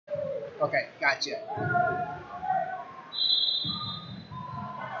Okay, gotcha.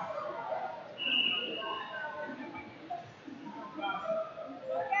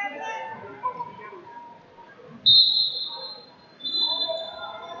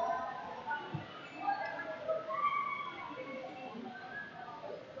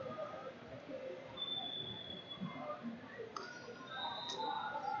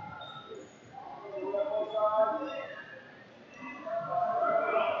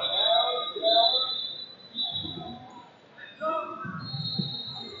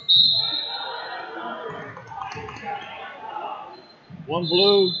 One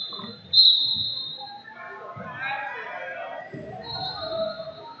blue.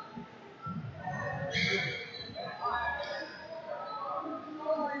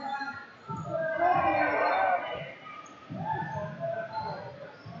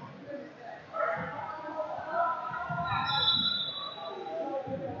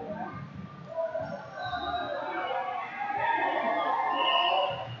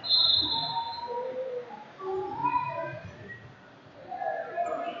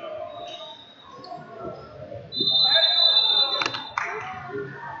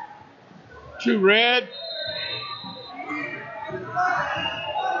 Two red.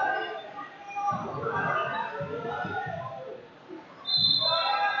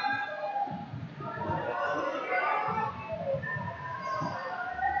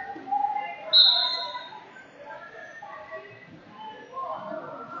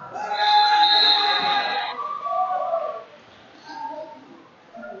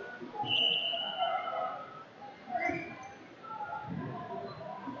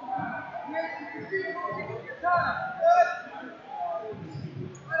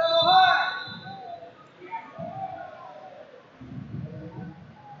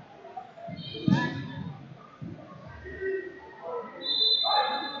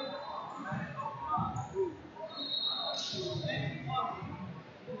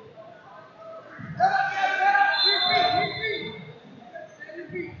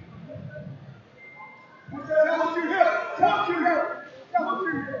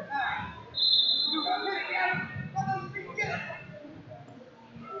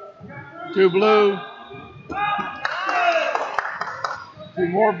 Two blue. Two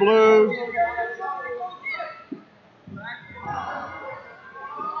more blue.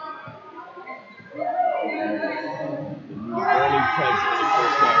 Barely touched for the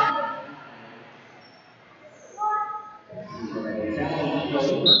first time.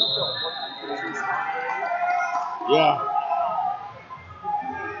 Yeah.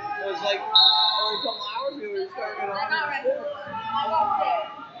 It was like only a couple hours ago we were starting on.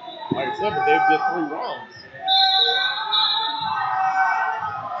 Like I said, but they did 3 rounds.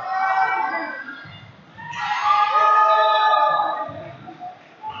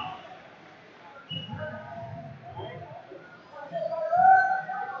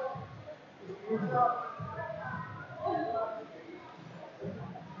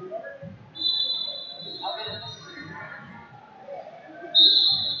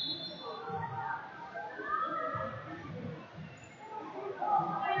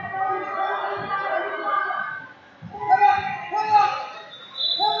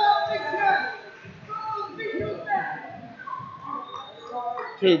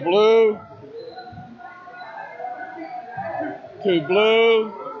 Two blue. Two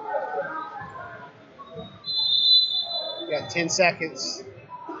blue. You got 10 seconds.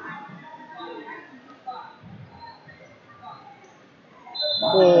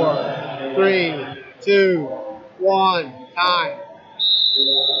 4, 3, 2, 1. Time.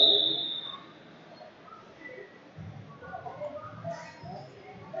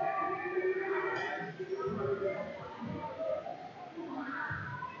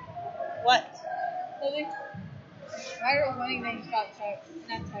 What? Nothing. Ryder was winning, then he got checked.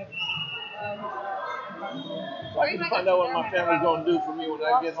 Not checked. So I can find out what my family's going to do for me when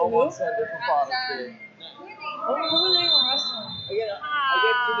I get home on Sunday for Father's Day. Who were they in wrestling?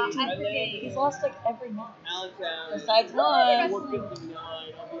 I get to the He's lost like every match. Alex, Besides one. 4:59.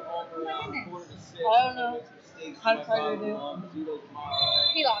 I'll be home around 4 to 6. I don't know. How did Carter do?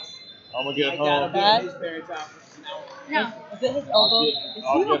 He lost. I'm going to get I home. gotta be at his parents' house for an hour. No. Is it his elbow?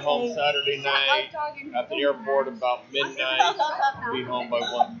 I'll get home Saturday night at the airport about midnight. Be home by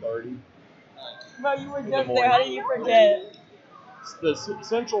 1:30. Bro, you were just there. How did you forget? It's the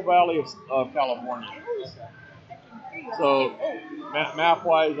Central Valley of California. So,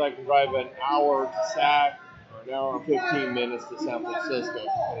 map-wise, I can drive an hour to Sac or an hour and 15 minutes to San Francisco,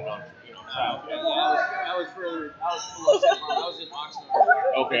 depending on traffic. Yeah, I was further. I was in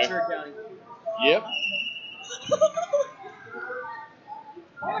Oxnard. Okay. Ventura County. Yep.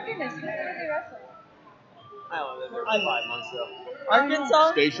 Oh my goodness, who did they wrestle? I don't know. They were 5 months ago.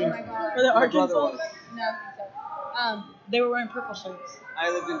 Arkansas? Station. Oh my god. Were they My brother Arkansas? was. No, I think so. They were wearing purple shirts. I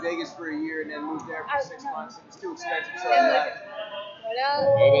lived in Vegas for a year and then moved there for 6 months. It was too expensive, so I And left. what up?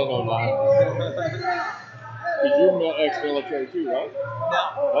 That ain't no lie. Because you're ex-military too, right?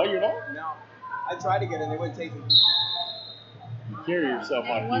 No. Oh, you're not? No. I tried to get in. They wouldn't take me. You carry yourself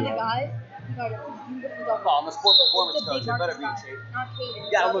And like one you of the are. guys, he got a beautiful dog. Oh, I'm a sport performance It's a coach. big I better be in Marcus shape. guy, not Caden.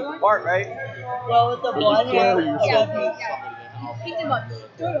 You gotta look the part, right? Well, with the But blonde you carry hair. yourself Yeah. like somebody in the house. He picked him up,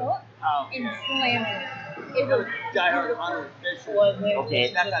 stood up, Oh. and slammed him. It The was diehard hunter and fisher. Was it?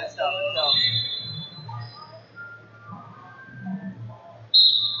 Okay. That kind of stuff. So.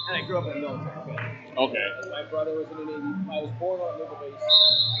 And I grew up in a military family. Okay. My brother was in the Navy. I was born on naval base.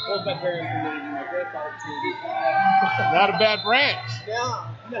 Both my parents were in the Navy. My grandfather was in the Navy. Not a bad branch.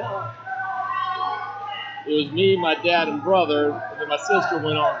 No. It was me, my dad, and brother, and then my sister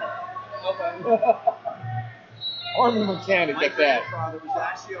went Army. Okay. Army mechanic My at that. grandfather was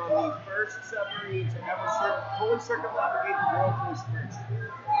actually on the first submarine to ever fully circumnavigate the world through his first.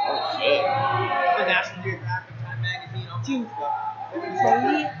 Oh, shit. The National Geographic, Time Magazine, all Dude. that stuff.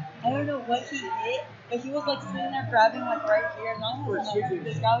 Cody, I don't know what he hit, but he was like sitting there grabbing like right here, and I was like,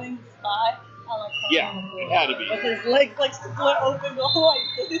 this grabbing his thigh. I like Yeah, it had to be. with his legs like split open, go like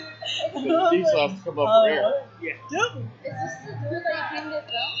this. Because the diesel has to come up for air. Yeah. Dude. Is this the duel that you came to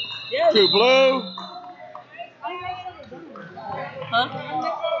film? Yes. Two blue. I'm next to the done. Huh? I'm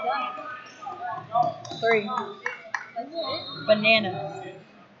next to the done. 3. That's it? Bananas.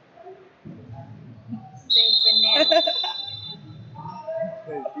 Say banana.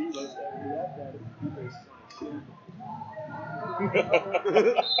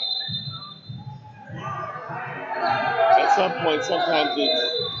 At some point, sometimes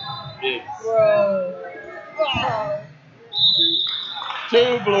it's Bro.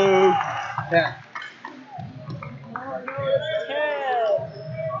 two blue. Yeah. Oh no, it's